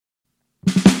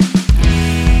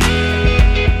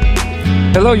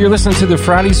Hello, you're listening to the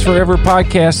Fridays Forever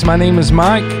podcast. My name is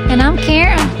Mike. And I'm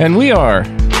Karen. And we are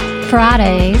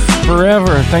Fridays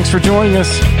Forever. Thanks for joining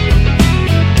us.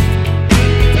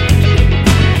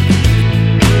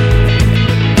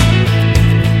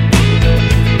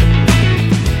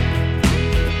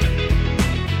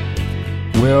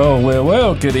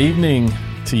 Well, good evening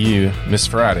to you, Miss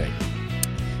Friday.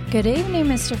 Good evening,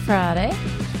 Mr. Friday.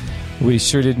 We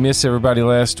sure did miss everybody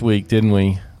last week, didn't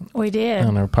we? We did.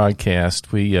 On our podcast.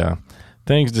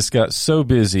 Things just got so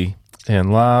busy in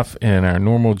life and our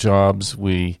normal jobs,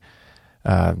 we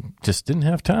just didn't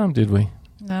have time, did we?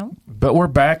 No. But we're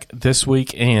back this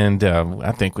week, and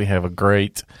I think we have a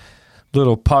great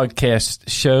little podcast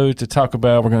show to talk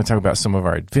about. We're going to talk about some of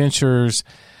our adventures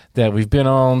that we've been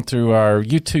on through our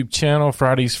YouTube channel,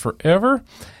 Fridays Forever.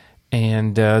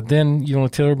 And then you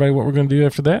want to tell everybody what we're going to do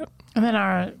after that? And then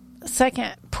our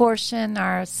second portion,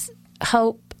 our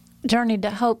Journey to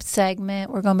Hope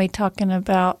segment, we're going to be talking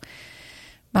about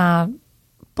my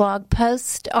blog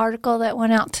post article that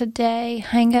went out today,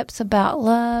 Hang-Ups About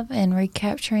Love and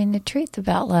Recapturing the Truth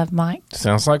About Love, Mike.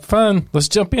 Sounds like fun. Let's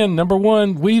jump in. Number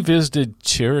one, we visited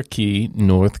Cherokee,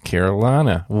 North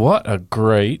Carolina. What a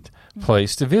great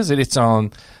place to visit. It's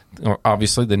on,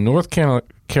 obviously, the North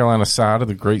Carolina side of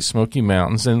the Great Smoky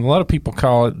Mountains, and a lot of people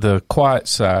call it the quiet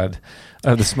side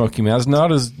of the Smoky Mountains.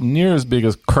 Not as near as big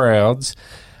as crowds,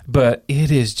 but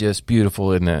it is just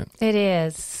beautiful, isn't it? It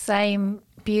is. Same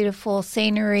beautiful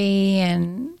scenery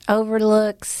and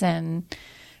overlooks and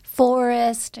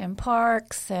forest and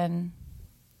parks and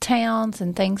towns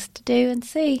and things to do and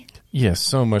see. Yes,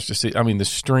 so much to see. I mean, the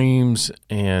streams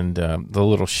and the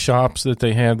little shops that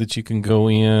they have that you can go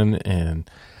in. And,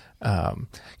 a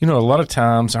lot of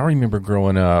times I remember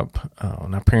growing up,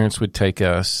 and our parents would take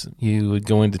us. You would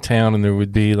go into town and there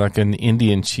would be like an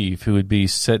Indian chief who would be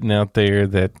sitting out there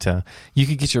that you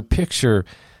could get your picture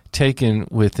taken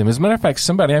with him. As a matter of fact,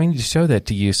 I need to show that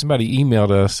to you. Somebody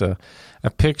emailed us a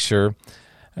picture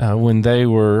when they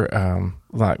were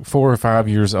like 4 or 5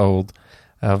 years old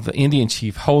of the Indian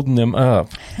chief holding them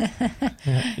up.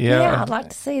 Yeah, I'd like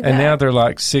to see that. And now they're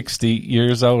like 60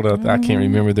 years old. I can't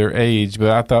remember their age,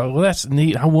 but I thought, well, that's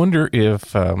neat. I wonder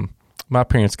if my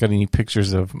parents got any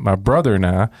pictures of my brother and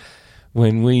I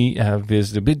when we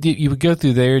visited. But you would go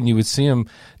through there and you would see them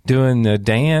doing the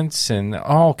dance and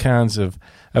all kinds of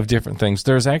different things.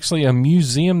 There's actually a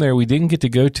museum there we didn't get to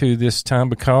go to this time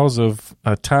because of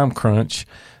a time crunch,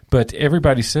 but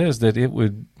everybody says that it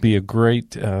would be a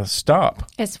great stop.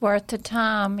 It's worth the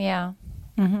time, yeah,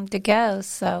 to go.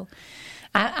 So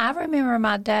I remember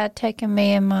my dad taking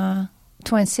me and my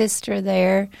twin sister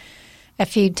there a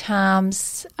few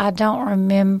times. I don't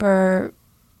remember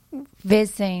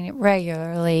visiting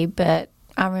regularly, but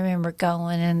I remember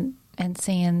going and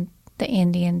seeing the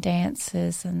Indian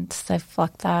dances and stuff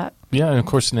like that. Yeah, and of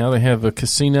course now they have a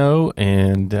casino,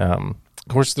 and of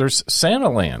course there's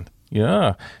Santaland.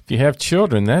 Yeah, if you have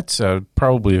children, that's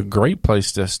probably a great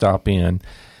place to stop in.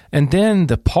 And then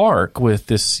the park with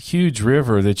this huge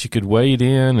river that you could wade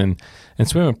in and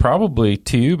swim in, probably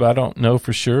tube. I don't know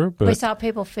for sure. But we saw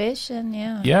people fishing,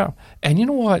 yeah. Yeah. And you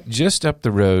know what? Just up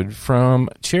the road from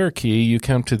Cherokee, you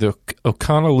come to the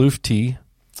Oconaluftee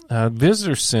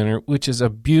Visitor Center, which is a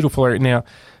beautiful area. Now,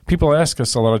 people ask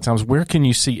us a lot of times, where can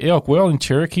you see elk? Well, in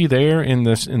Cherokee, there in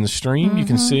the stream, you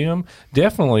can see them.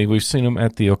 Definitely, we've seen them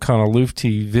at the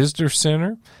Oconaluftee Visitor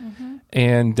Center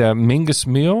and Mingus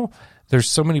Mill. There's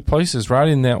so many places right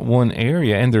in that one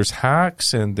area, and there's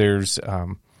hikes and there's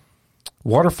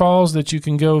waterfalls that you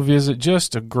can go visit.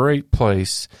 Just a great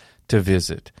place to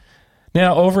visit.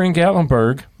 Now, over in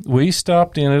Gatlinburg, we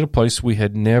stopped in at a place we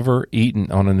had never eaten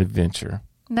on an adventure.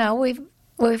 No,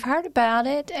 we've heard about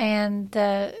it, and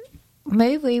the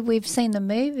movie, we've seen the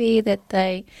movie that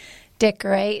they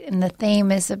decorate, and the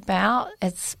theme is about,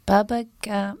 it's Bubba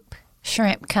Gump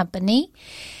Shrimp Company,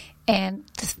 and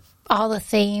all the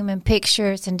theme and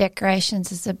pictures and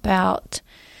decorations is about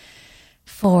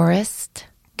Forrest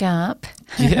Gump.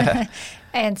 Yeah.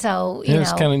 And so,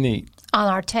 it's kind of neat. On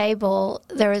our table,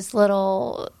 there was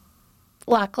little,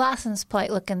 like, license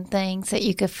plate looking things that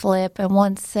you could flip, and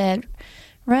one said,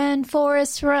 "Run,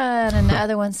 Forrest, run," and the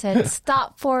other one said,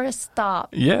 "Stop, Forrest, stop."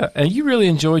 Yeah, and you really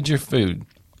enjoyed your food.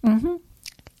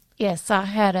 Yes, I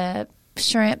had a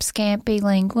shrimp scampi,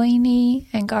 linguine,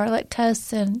 and garlic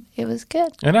toast, and it was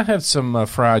good. And I had some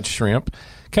fried shrimp,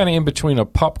 kind of in between a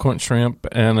popcorn shrimp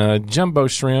and a jumbo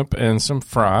shrimp and some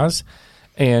fries.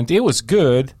 And it was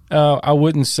good. I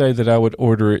wouldn't say that I would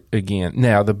order it again.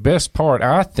 Now, the best part,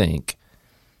 I think,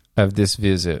 of this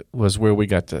visit was where we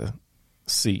got to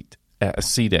seat at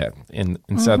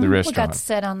inside the restaurant. We got to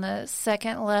sit on the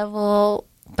second level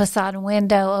beside a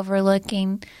window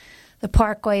overlooking the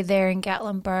parkway there in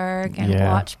Gatlinburg and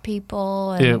watch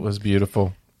people. And it was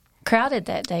beautiful. Crowded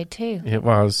that day, too. It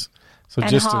was. So and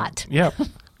just hot.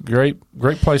 Great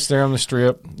place there on the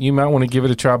Strip. You might want to give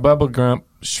it a try. Bubba Gump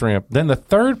Shrimp. Then the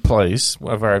third place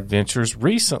of our adventures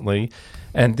recently,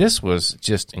 and this was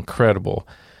just incredible,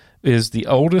 is the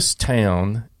oldest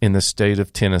town in the state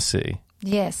of Tennessee.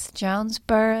 Yes,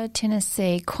 Jonesboro,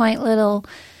 Tennessee. Quaint little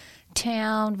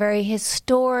town, very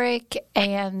historic,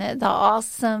 and the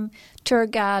awesome tour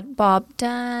guide Bob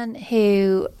Dunn,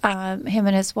 who him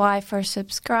and his wife are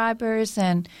subscribers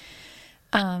and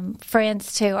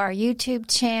friends to our YouTube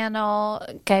channel,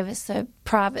 gave us a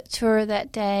private tour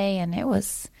that day, and it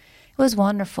was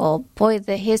wonderful. Boy,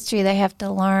 the history they have to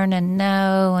learn and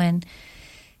know, and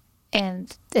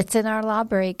it's in our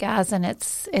library, guys, and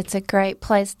it's a great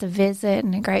place to visit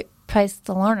and a great place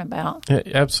to learn about. Yeah,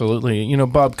 absolutely. You know,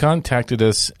 Bob contacted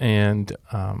us and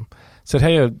said,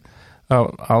 hey,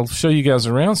 I'll show you guys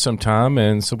around sometime.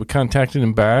 And so we contacted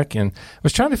him back and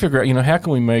was trying to figure out, you know, how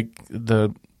can we make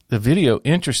the video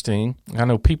interesting? I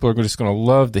know people are just going to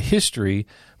love the history,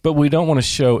 but we don't want to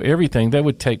show everything. That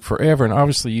would take forever. And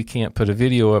obviously you can't put a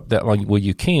video up that long. Well,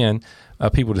 you can.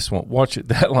 People just won't watch it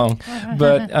that long.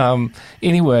 But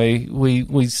anyway,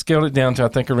 we scaled it down to, I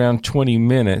think, around 20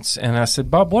 minutes. And I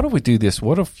said, Bob, what if we do this?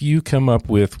 What if you come up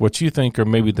with what you think are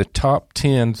maybe the top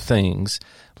 10 things?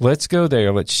 Let's go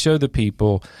there. Let's show the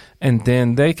people. And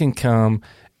then they can come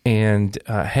and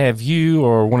have you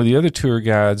or one of the other tour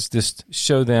guides just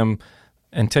show them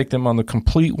and take them on the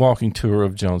complete walking tour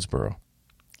of Jonesboro.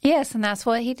 Yes, and that's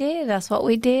what he did. That's what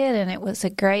we did. And it was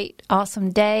a great, awesome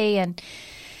day. And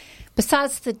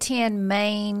besides the 10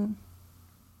 main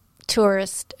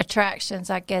tourist attractions,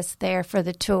 I guess, there for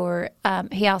the tour,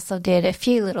 he also did a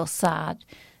few little side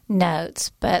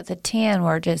notes, but the 10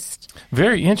 were just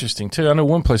very interesting, too. I know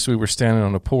one place we were standing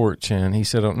on a porch, and he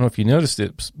said, I don't know if you noticed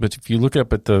it, but if you look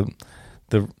up at the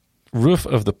roof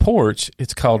of the porch,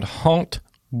 it's called Haunt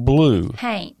Blue.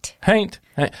 Haint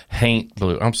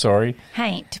Blue. I'm sorry.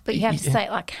 Haint, but you have to say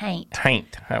it like haint.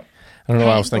 Haint. I don't know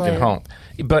why I was thinking haunt.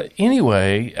 But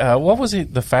anyway, what was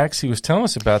the facts he was telling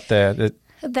us about that?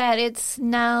 That it's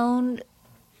known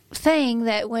thing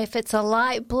that if it's a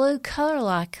light blue color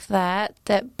like that,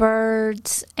 that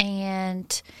birds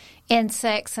and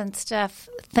insects and stuff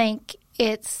think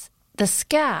it's the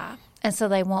sky. And so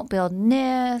they won't build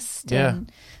nests and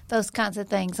those kinds of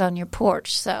things on your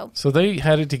porch. So they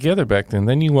had it together back then.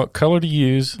 They knew what color to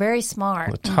use. Very smart.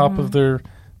 On the top of their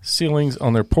ceilings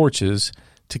on their porches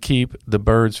to keep the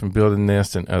birds from building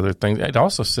nests and other things. It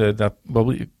also said, I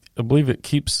believe it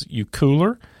keeps you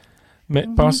cooler,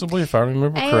 possibly, if I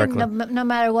remember correctly. No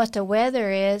matter what the weather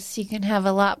is, you can have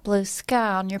a light blue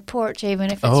sky on your porch, even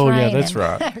if it's raining. Oh, yeah, that's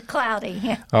right. Or cloudy.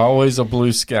 Yeah. Always a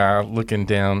blue sky looking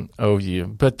down over you.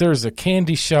 But there's a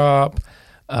candy shop.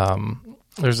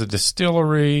 There's a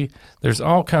distillery. There's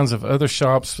all kinds of other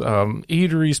shops,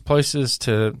 eateries, places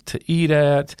to eat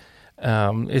at.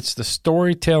 It's the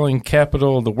storytelling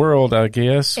capital of the world, I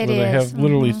guess, where they have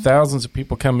literally thousands of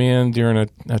people come in during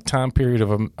a time period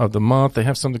of the month. They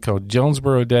have something called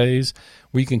Jonesboro Days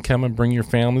where you can come and bring your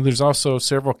family. There's also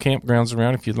several campgrounds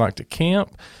around if you'd like to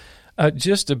camp.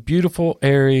 Just a beautiful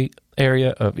area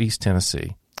of East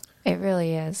Tennessee. It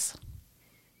really is.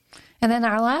 And then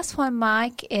our last one,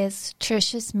 Mike, is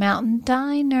Trish's Mountain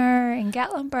Diner in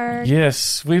Gatlinburg.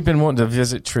 Yes, we've been wanting to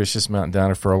visit Trish's Mountain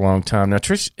Diner for a long time. Now,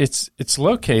 Trish, it's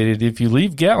located, if you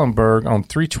leave Gatlinburg on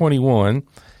 321,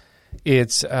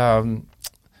 it's, I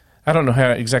don't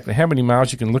know exactly how many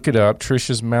miles. You can look it up.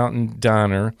 Trish's Mountain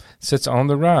Diner sits on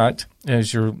the right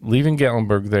as you're leaving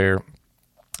Gatlinburg there.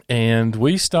 And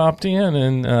we stopped in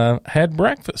and had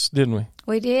breakfast, didn't we?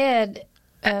 We did.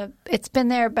 It's been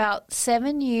there about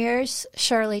 7 years.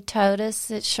 Shirley told us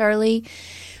that Shirley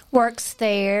works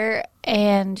there,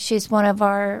 and she's one of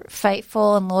our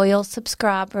faithful and loyal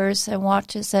subscribers and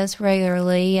watches us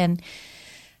regularly. And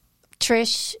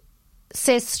Trish's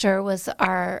sister was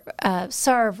our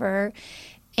server,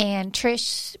 and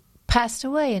Trish passed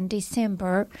away in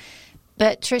December.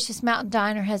 But Trish's Mountain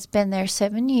Diner has been there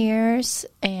 7 years,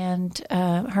 and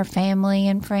her family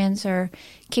and friends are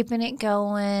keeping it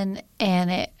going, and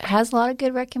it has a lot of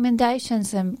good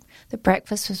recommendations, and the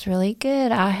breakfast was really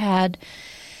good. I had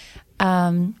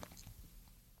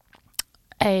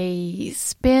a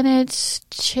spinach,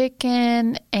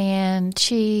 chicken, and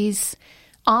cheese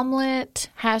omelet,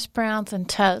 hash browns, and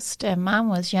toast, and mine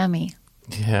was yummy.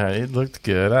 Yeah, it looked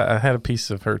good. I had a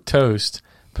piece of her toast.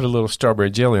 Put a little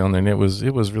strawberry jelly on there, and it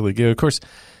was really good. Of course,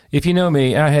 if you know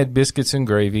me, I had biscuits and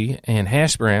gravy and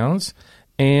hash browns,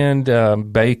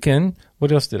 and bacon.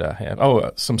 What else did I have?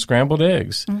 Oh, some scrambled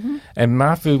eggs. Mm-hmm. And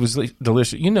my food was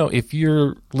delicious. You know, if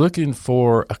you're looking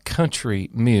for a country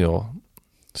meal,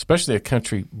 especially a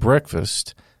country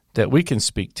breakfast that we can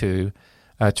speak to,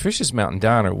 Trisha's Mountain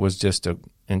Diner was just an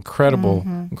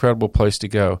incredible place to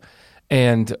go.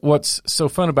 And what's so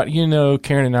fun about,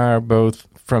 Karen and I are both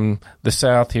from the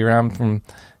South here. I'm from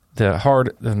the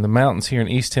heart and the mountains here in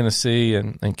East Tennessee,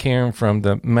 and Karen from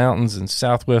the mountains in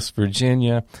Southwest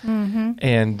Virginia. Mm-hmm.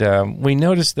 And we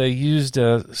noticed they used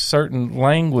a certain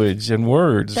language and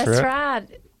words. That's right.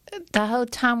 The whole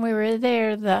time we were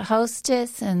there, the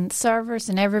hostess and servers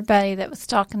and everybody that was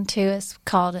talking to us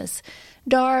called us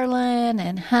darling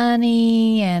and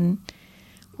honey, and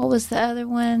what was the other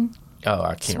one? Oh, I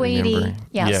can't Sweetie. remember.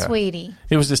 Yeah, Sweetie.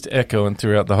 It was just echoing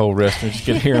throughout the whole restaurant.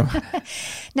 You could hear them.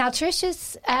 Now,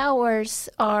 Trisha's hours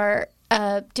are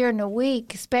during the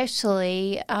week,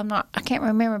 especially. I can't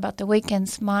remember about the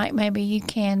weekends, Mike. Maybe you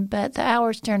can, but the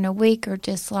hours during the week are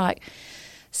just like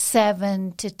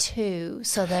 7 to 2.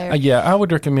 So they're I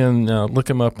would recommend look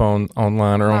them up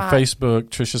online or on Facebook,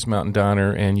 Trisha's Mountain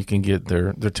Diner, and you can get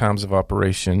their times of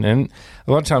operation. And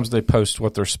a lot of times they post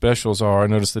what their specials are. I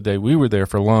noticed the day we were there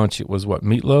for lunch, it was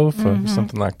meatloaf or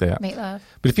something like that. Meatloaf.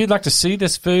 But if you'd like to see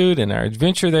this food and our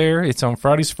adventure there, it's on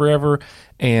Fridays Forever.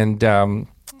 And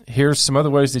here's some other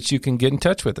ways that you can get in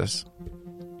touch with us.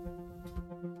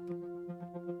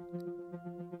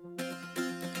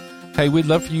 Hey, we'd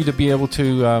love for you to be able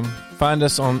to find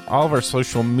us on all of our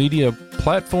social media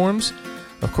platforms.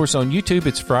 Of course, on YouTube,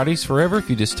 it's Fridays Forever. If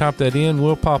you just type that in,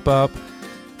 we'll pop up.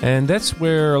 And that's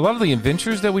where a lot of the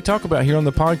adventures that we talk about here on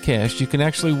the podcast, you can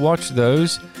actually watch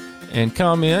those and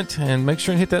comment and make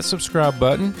sure and hit that subscribe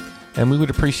button. And we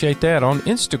would appreciate that. On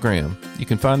Instagram, you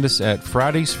can find us at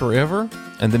Fridays Forever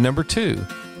and the number 2.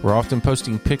 We're often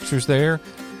posting pictures there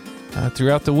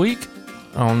throughout the week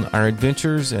on our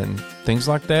adventures and things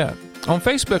like that. On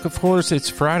Facebook, of course, it's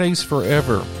Fridays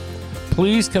Forever.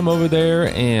 Please come over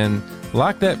there and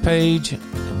like that page.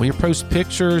 We post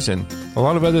pictures and a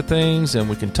lot of other things, and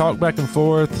we can talk back and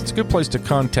forth. It's a good place to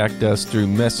contact us through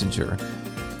Messenger.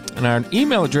 And our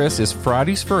email address is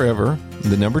fridaysforever,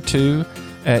 the number 2,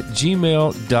 at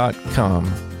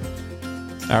gmail.com.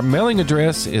 Our mailing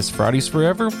address is Fridays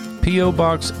Forever, P.O.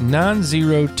 Box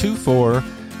 9024,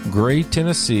 Gray,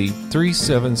 Tennessee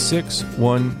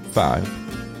 37615.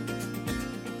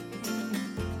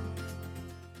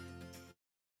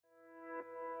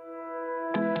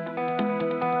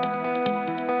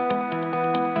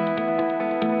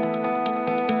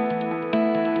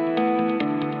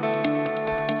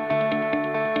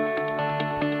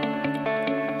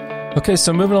 Okay,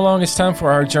 so moving along, it's time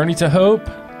for our Journey to Hope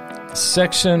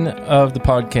section of the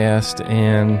podcast,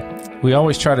 and we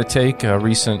always try to take a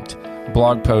recent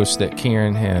blog post that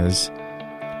Karen has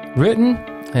written,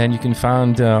 and you can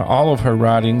find all of her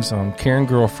writings on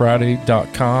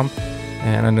KarenGirlFriday.com,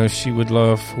 and I know she would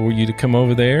love for you to come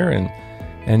over there and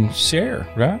share,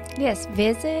 right? Yes,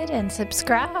 visit and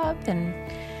subscribe and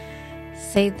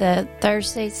see the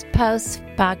Thursday's post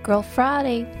by Girl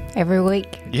Friday every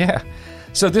week. Yeah.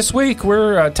 So this week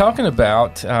we're talking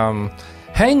about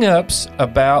hang-ups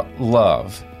about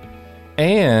love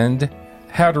and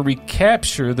how to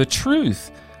recapture the truth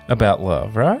about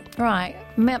love, right? Right.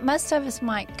 Most of us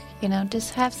might,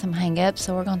 just have some hang-ups,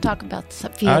 so we're going to talk about a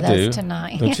few of those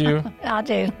tonight. Don't you? I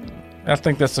do. I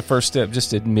think that's the first step,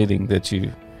 just admitting that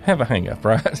you have a hang-up,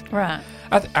 right? Right.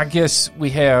 I guess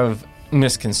we have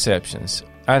misconceptions.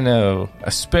 I know,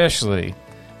 especially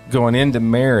going into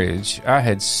marriage, I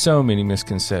had so many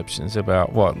misconceptions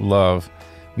about what love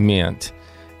meant.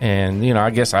 And, I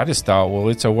guess I just thought, well,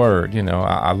 it's a word,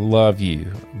 I love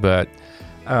you. But,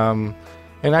 and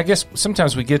I guess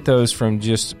sometimes we get those from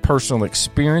just personal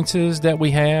experiences that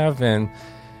we have. And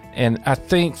I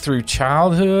think through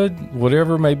childhood,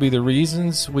 whatever may be the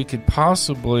reasons, we could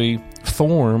possibly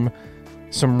form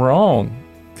some wrong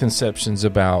conceptions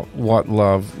about what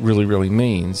love really, really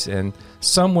means. And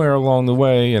somewhere along the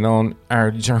way and on our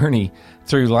journey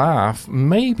through life,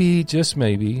 maybe, just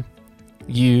maybe,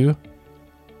 you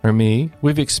or me,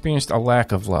 we've experienced a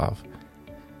lack of love.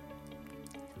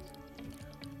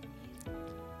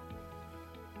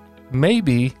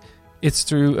 Maybe it's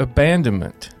through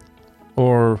abandonment,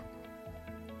 or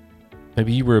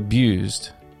maybe you were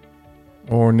abused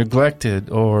or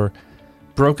neglected or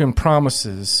broken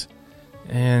promises,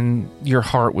 and your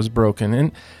heart was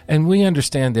broken. And we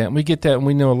understand that, and we get that, and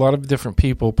we know a lot of different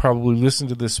people probably listen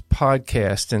to this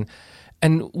podcast,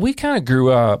 and we kind of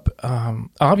grew up,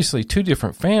 obviously 2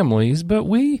 different families, but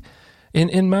we,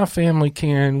 in my family,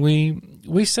 Karen,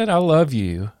 we said I love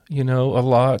you, a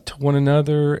lot to one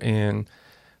another, and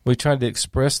We tried to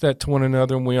express that to one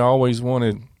another, and we always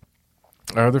wanted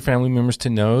our other family members to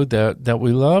know that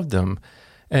we loved them.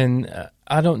 And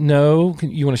I don't know,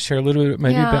 you want to share a little bit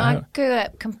maybe about how? I grew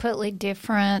up completely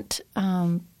different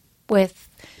with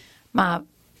my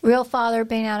real father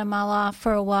being out of my life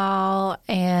for a while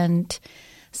and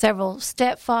several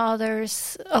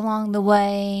stepfathers along the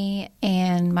way,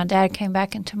 and my dad came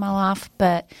back into my life,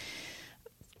 but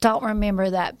don't remember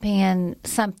that being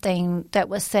something that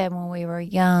was said when we were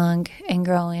young and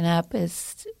growing up,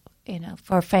 is,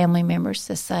 for family members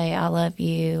to say, I love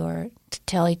you, or to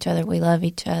tell each other we love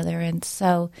each other. And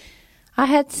so I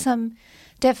had some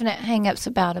definite hang-ups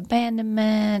about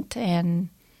abandonment and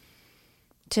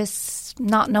just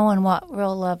not knowing what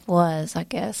real love was, I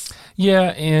guess.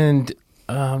 Yeah, and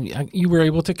you were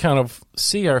able to kind of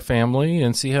see our family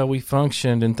and see how we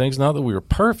functioned and things. Not that we were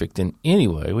perfect in any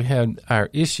way. We had our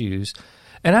issues.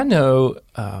 And I know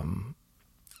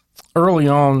early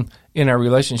on in our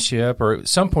relationship, or at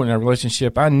some point in our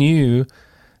relationship, I knew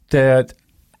that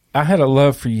I had a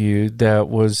love for you that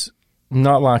was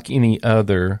not like any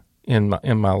other in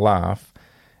my life.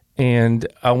 And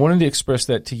I wanted to express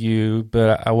that to you,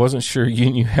 but I wasn't sure you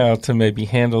knew how to maybe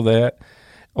handle that,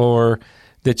 or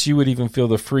that you would even feel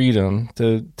the freedom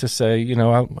to say,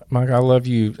 Mike, I love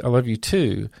you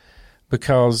too.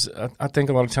 Because I think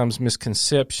a lot of times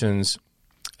misconceptions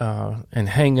and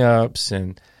hang-ups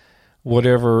and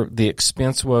whatever the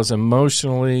expense was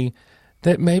emotionally,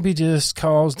 that maybe just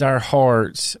caused our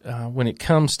hearts, when it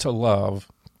comes to love,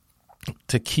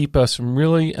 to keep us from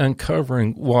really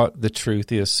uncovering what the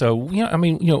truth is. So,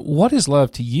 what is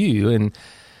love to you, and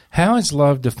how is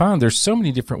love defined? There's so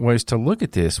many different ways to look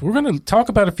at this. We're going to talk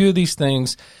about a few of these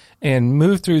things and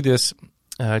move through this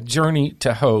journey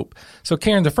to hope. So,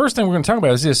 Karen, the first thing we're going to talk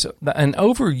about is this: an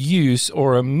overuse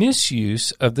or a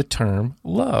misuse of the term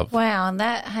love. Wow, and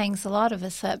that hangs a lot of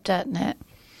us up, doesn't it?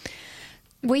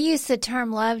 We use the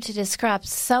term love to describe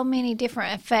so many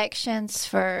different affections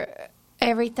for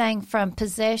everything from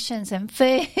possessions and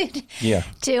food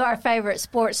to our favorite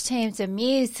sports teams and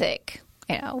music.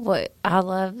 I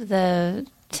love the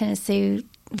Tennessee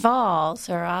Vols,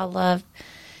 or I love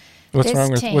What's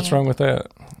wrong with that?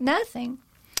 Nothing.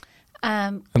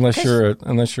 Unless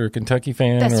you're a Kentucky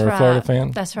fan or a Florida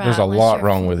fan. That's right. There's a lot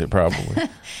wrong with it, probably.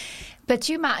 But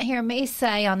you might hear me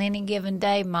say on any given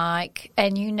day, Mike,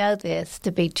 and you know this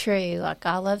to be true, like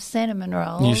I love cinnamon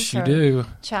rolls. Yes, you do.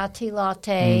 Chai tea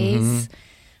lattes. Mm-hmm.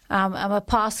 I'm a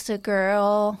pasta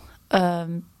girl.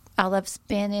 I love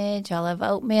spinach. I love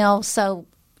oatmeal. So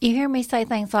you hear me say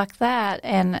things like that,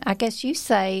 and I guess you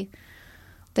say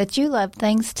that you love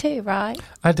things too, right?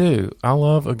 I do. I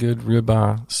love a good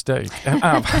ribeye steak.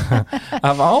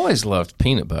 I've always loved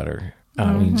peanut butter.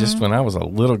 I mean, just when I was a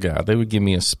little guy, they would give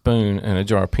me a spoon and a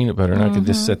jar of peanut butter, and I could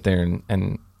just sit there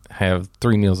and have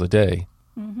 3 meals a day.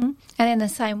 Mm-hmm. And in the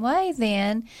same way,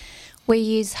 then, we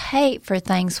use hate for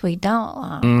things we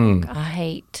don't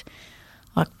like.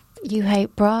 You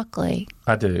hate broccoli.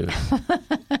 I do.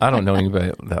 I don't know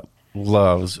anybody that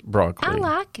loves broccoli. I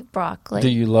like broccoli. Do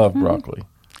you love broccoli?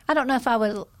 I don't know if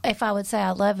I would say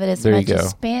I love it as much as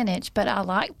spinach, but I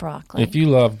like broccoli. If you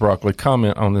love broccoli,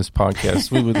 comment on this podcast.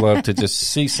 We would love to just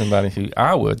see somebody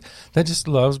that just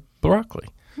loves broccoli.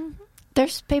 Mm-hmm.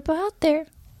 There's people out there,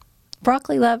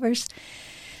 broccoli lovers.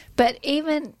 But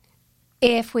even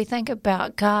if we think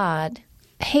about God,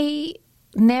 He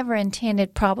never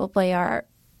intended probably our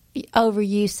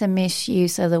overuse and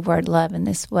misuse of the word love in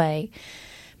this way.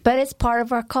 But it's part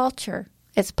of our culture.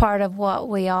 It's part of what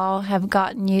we all have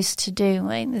gotten used to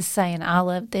doing, is saying, I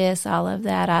love this, I love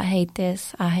that, I hate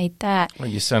this, I hate that. Well,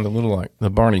 you sound a little like the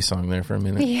Barney song there for a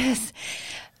minute. Yes.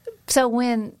 So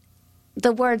when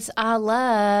the words I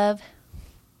love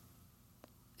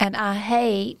and I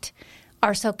hate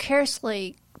are so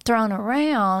carelessly thrown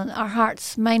around, our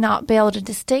hearts may not be able to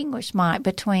distinguish, Mike,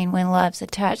 between when love's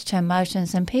attached to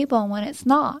emotions and people and when it's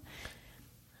not.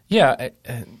 Yeah,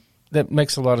 that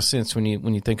makes a lot of sense when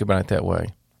you think about it that way.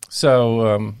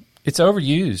 So it's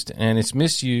overused and it's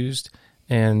misused,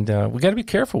 and we got to be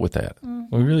careful with that.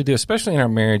 Mm-hmm. We really do, especially in our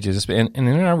marriages and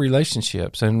in our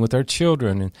relationships and with our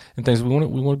children and things. We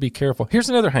want to be careful. Here's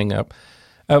another hang up.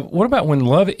 What about when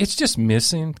love, it's just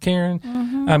missing, Karen?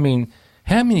 Mm-hmm. I mean,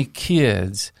 how many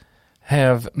kids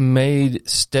have made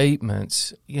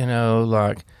statements,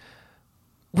 like,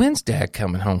 when's Dad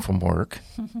coming home from work?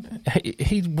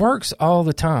 He works all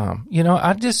the time.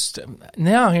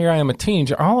 Now here I am a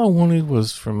teenager. All I wanted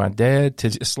was for my dad to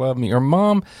just love me. Or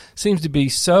Mom seems to be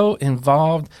so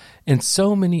involved in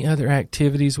so many other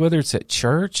activities, whether it's at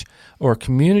church or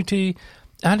community.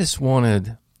 I just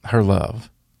wanted her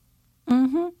love.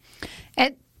 Mm-hmm.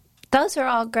 those are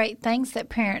all great things that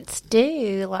parents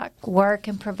do, like work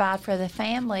and provide for the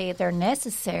family. They're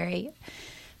necessary,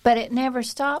 but it never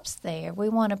stops there. We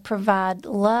want to provide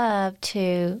love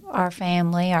to our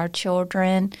family, our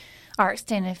children, our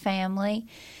extended family,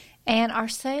 and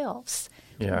ourselves.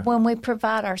 Yeah. When we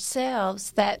provide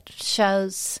ourselves, that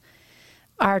shows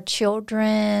our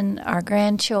children, our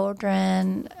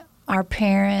grandchildren, our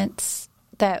parents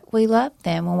that we love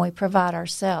them when we provide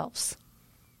ourselves.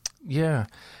 Yeah,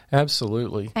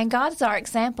 absolutely. And God's our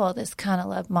example of this kind of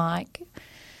love, Mike,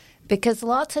 because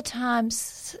lots of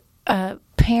times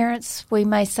parents, we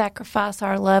may sacrifice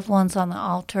our loved ones on the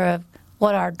altar of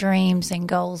what our dreams and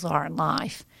goals are in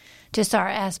life, just our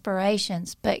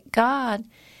aspirations. But God,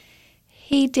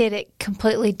 He did it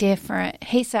completely different.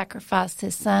 He sacrificed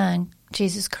His Son,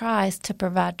 Jesus Christ, to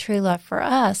provide true love for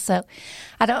us. So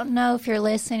I don't know if you're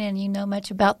listening and you know much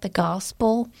about the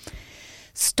gospel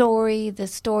story, the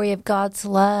story of God's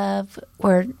love,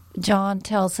 where John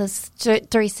tells us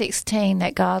 3:16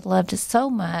 that God loved us so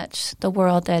much, the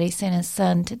world, that He sent His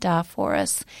Son to die for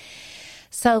us.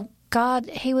 So God,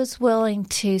 He was willing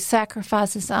to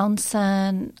sacrifice His own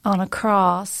Son on a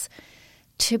cross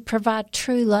to provide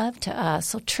true love to us.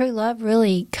 So true love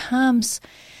really comes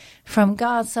from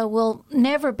God. So we'll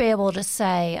never be able to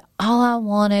say, all I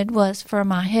wanted was for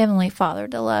my Heavenly Father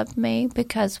to love me,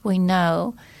 because we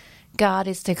know God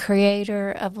is the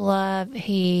creator of love.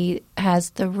 He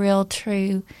has the real,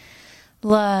 true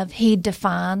love. He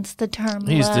defines the term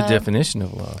He's love. the definition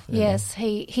of love. Yes,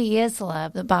 He is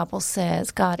love. The Bible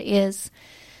says God is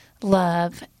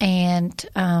love. And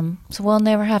so we'll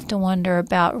never have to wonder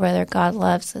about whether God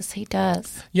loves us. He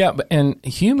does. Yeah, and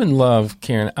human love,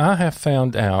 Karen, I have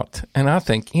found out, and I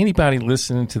think anybody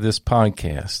listening to this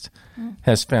podcast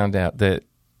has found out, that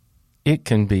it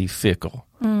can be fickle.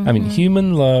 I mean,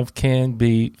 human love can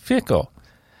be fickle.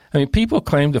 I mean, people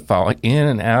claim to fall in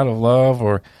and out of love,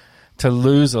 or to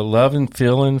lose a loving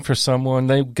feeling for someone.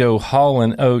 They go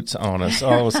hauling oats on us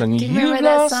all of a sudden. Do you remember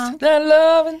that song? That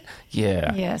loving?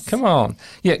 Yeah. Yes. Come on.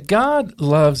 Yeah, God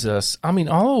loves us. I mean,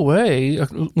 all the way.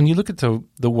 When you look at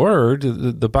the Word,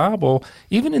 the Bible,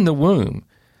 even in the womb.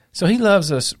 So He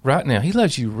loves us right now. He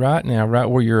loves you right now, right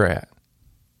where you're at.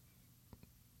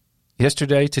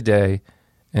 Yesterday, today,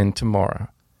 and tomorrow.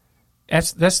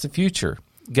 That's the future.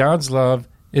 God's love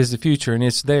is the future, and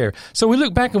it's there. So we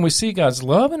look back and we see God's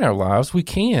love in our lives. We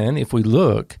can, if we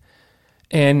look.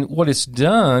 And what it's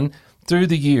done through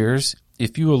the years,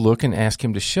 if you will look and ask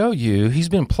Him to show you, He's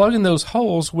been plugging those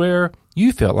holes where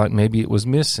you felt like maybe it was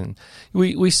missing.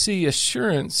 We see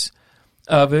assurance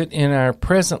of it in our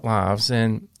present lives.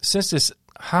 And since this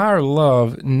higher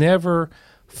love never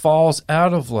falls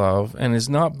out of love and is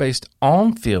not based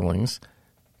on feelings,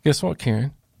 guess what,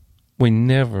 Karen? We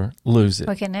never lose it.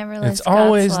 We can never lose It's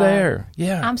always God's love. there.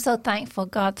 Yeah. I'm so thankful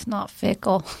God's not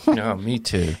fickle. Oh, me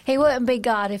too. He wouldn't be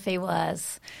God if He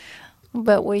was.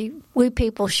 But we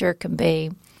people sure can be.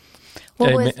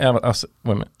 Well, Amen. Wait a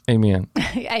minute. Amen.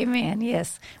 Amen,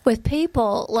 yes. With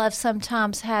people, love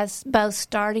sometimes has both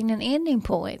starting and ending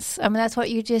points. I mean, that's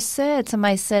what you just said.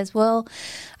 Somebody says, well,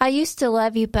 I used to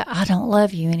love you, but I don't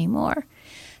love you anymore.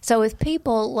 So with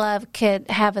people, love could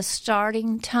have a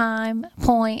starting time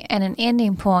point and an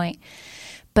ending point.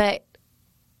 But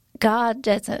God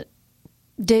doesn't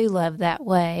do love that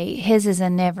way. His is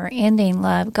a never-ending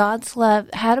love. God's love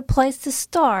had a place to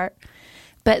start,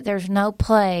 but there's no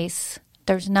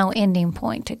ending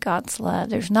point to God's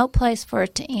love. There's no place for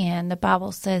it to end. The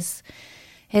Bible says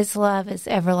His love is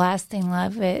everlasting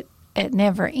love. It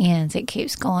never ends. It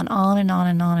keeps going on and on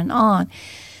and on and on.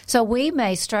 So we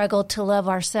may struggle to love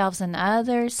ourselves and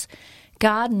others.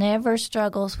 God never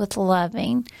struggles with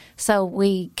loving. So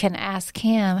we can ask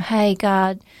Him, hey,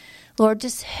 God, Lord,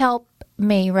 just help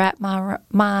me wrap my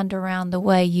mind around the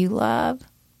way You love.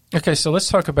 Okay, so let's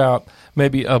talk about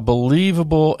maybe a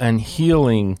believable and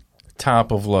healing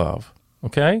type of love,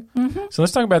 okay? Mm-hmm. So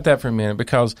let's talk about that for a minute,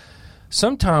 because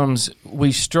sometimes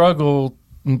we struggle.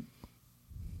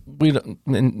 And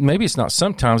maybe it's not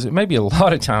sometimes, it may be a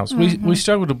lot of times. We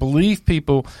struggle to believe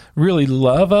people really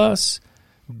love us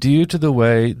due to the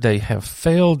way they have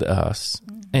failed us,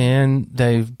 and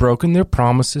they've broken their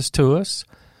promises to us,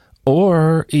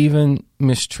 or even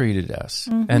mistreated us.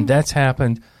 And that's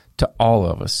happened to all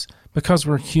of us, because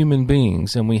we're human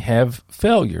beings and we have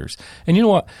failures. And you know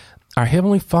what? Our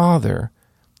Heavenly Father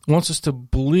wants us to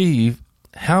believe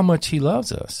how much He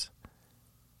loves us.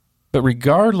 But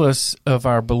regardless of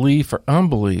our belief or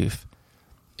unbelief,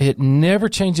 it never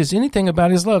changes anything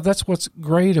about his love. That's what's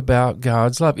great about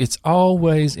God's love. It's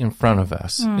always in front of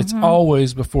us. It's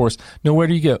always before us. Nowhere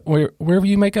do you go, wherever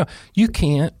you may go, you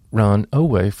can't run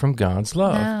away from God's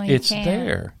love. No, you it's can't.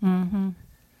 there.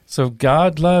 So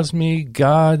God loves me.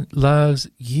 God loves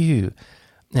you.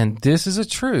 And this is a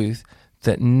truth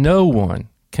that no one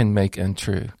can make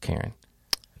untrue, Karen.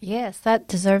 Yes, that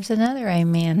deserves another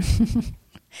amen.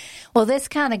 Well, this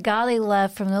kind of godly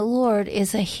love from the Lord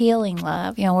is a healing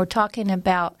love. You know, we're talking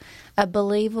about a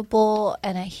believable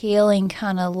and a healing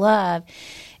kind of love.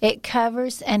 It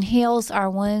covers and heals our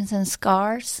wounds and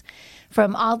scars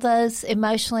from all those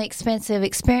emotionally expensive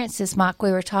experiences, Mike,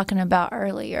 we were talking about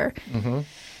earlier.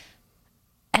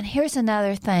 And here's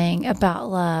another thing about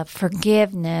love,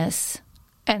 forgiveness.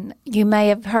 And you may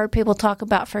have heard people talk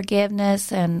about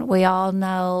forgiveness, and we all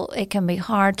know it can be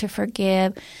hard to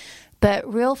forgive.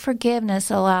 But real forgiveness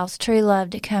allows true love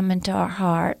to come into our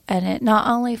heart. And it not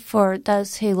only for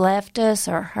those who left us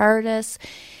or hurt us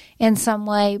in some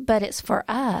way, but it's for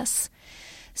us.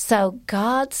 So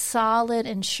God's solid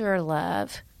and sure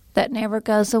love that never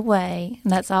goes away,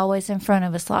 and that's always in front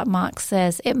of us, like Mike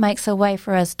says, it makes a way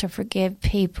for us to forgive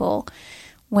people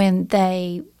when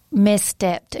they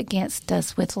misstepped against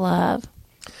us with love.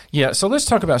 Yeah, so let's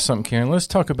talk about something, Karen. Let's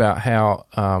talk about how,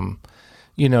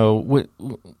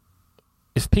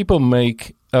 if people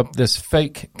make up this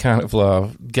fake kind of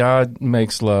love, God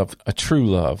makes love a true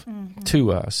love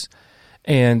to us.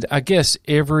 And I guess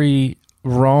every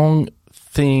wrong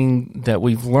thing that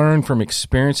we've learned from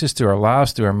experiences through our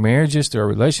lives, through our marriages, through our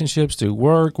relationships, through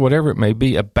work, whatever it may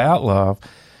be about love,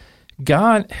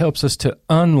 God helps us to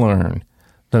unlearn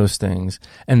those things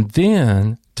and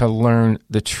then to learn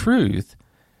the truth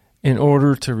in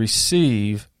order to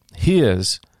receive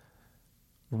His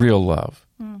real love.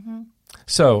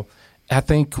 So I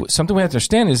think something we have to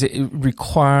understand is it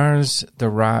requires the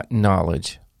right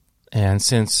knowledge. And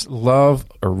since love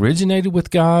originated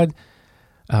with God,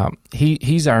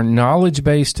 He's our knowledge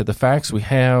base to the facts. We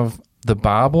have the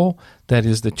Bible that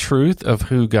is the truth of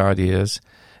who God is.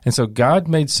 And so God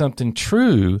made something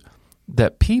true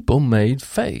that people made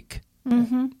fake.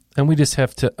 And we just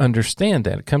have to understand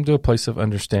that, come to a place of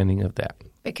understanding of that.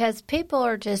 Because people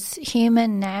are just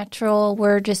human, natural.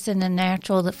 We're just in the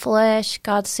natural, the flesh.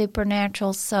 God's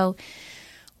supernatural. So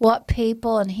what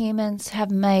people and humans have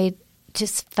made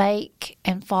just fake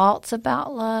and false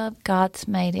about love, God's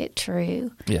made it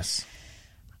true. Yes.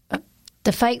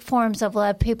 The fake forms of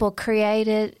love people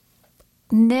created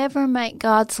never make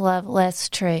God's love less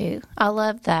true. I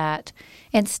love that.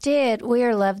 Instead, we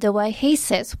are loved the way He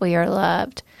says we are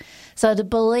loved. So to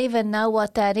believe and know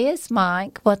what that is,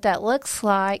 Mike, what that looks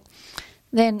like,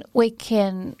 then we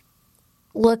can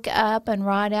look up and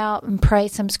write out and pray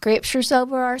some scriptures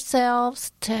over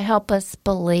ourselves to help us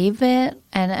believe it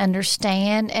and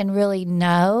understand and really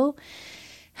know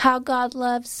how God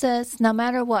loves us. No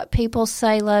matter what people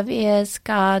say love is,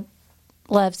 God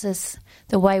loves us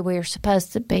the way we're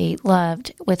supposed to be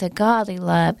loved, with a godly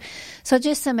love. So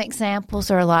just some examples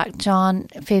are like John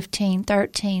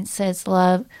 15:13 says,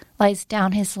 love lays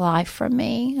down His life for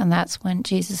me, and that's when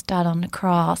Jesus died on the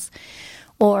cross.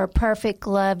 Or perfect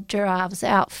love drives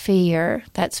out fear.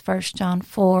 That's 1 John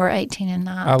 4:18 and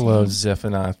 19. I love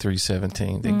Zephaniah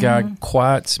 3:17, that God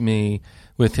quiets me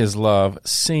with His love,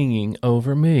 singing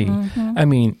over me. I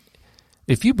mean,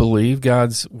 if you believe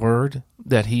God's word,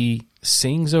 that He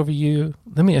sings over you,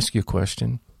 let me ask you a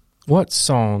question. What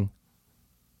song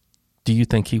do you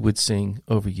think He would sing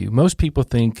over you? Most people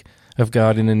think of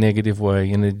God in a negative way,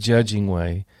 in a judging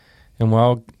way. And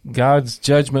while God's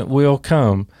judgment will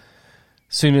come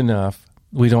soon enough,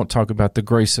 we don't talk about the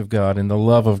grace of God and the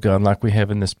love of God like we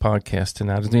have in this podcast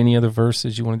tonight. Is there any other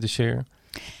verses you wanted to share?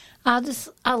 I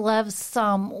love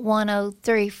Psalm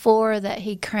 103:4, that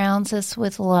He crowns us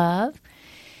with love,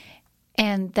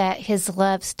 and that His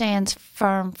love stands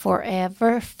firm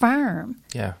forever, firm.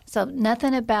 Yeah. So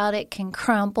nothing about it can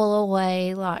crumble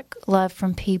away like love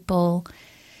from people.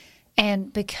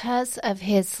 And because of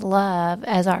His love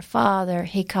as our Father,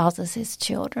 He calls us His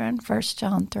children, 1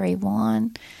 John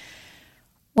 3:1.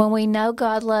 When we know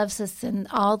God loves us in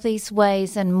all these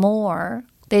ways and more,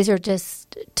 these are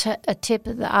just a tip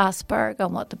of the iceberg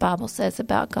on what the Bible says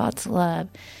about God's love,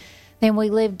 then we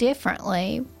live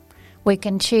differently. We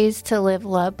can choose to live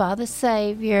loved by the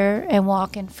Savior and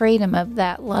walk in freedom of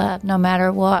that love, no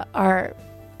matter what our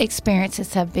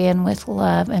experiences have been with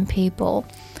love and people.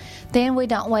 Then we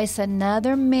don't waste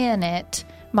another minute,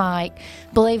 Mike,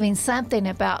 believing something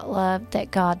about love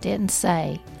that God didn't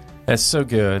say. That's so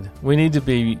good. We need to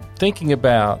be thinking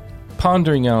about,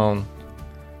 pondering on,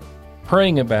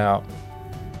 praying about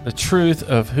the truth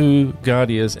of who God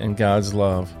is and God's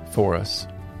love for us.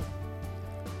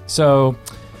 So,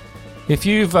 if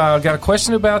you've got a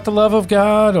question about the love of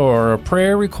God or a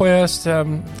prayer request,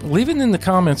 leave it in the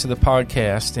comments of the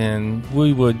podcast, and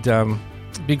we would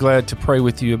be glad to pray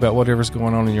with you about whatever's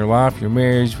going on in your life, your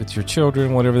marriage, with your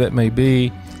children, whatever that may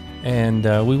be. And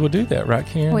we will do that, right,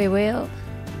 Karen? We will.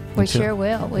 We sure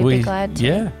will. We'd be glad to.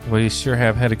 Yeah, we sure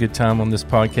have had a good time on this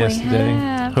podcast today.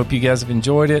 Have. Hope you guys have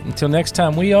enjoyed it. Until next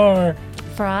time, we are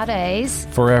Fridays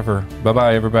forever.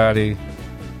 Bye-bye, everybody.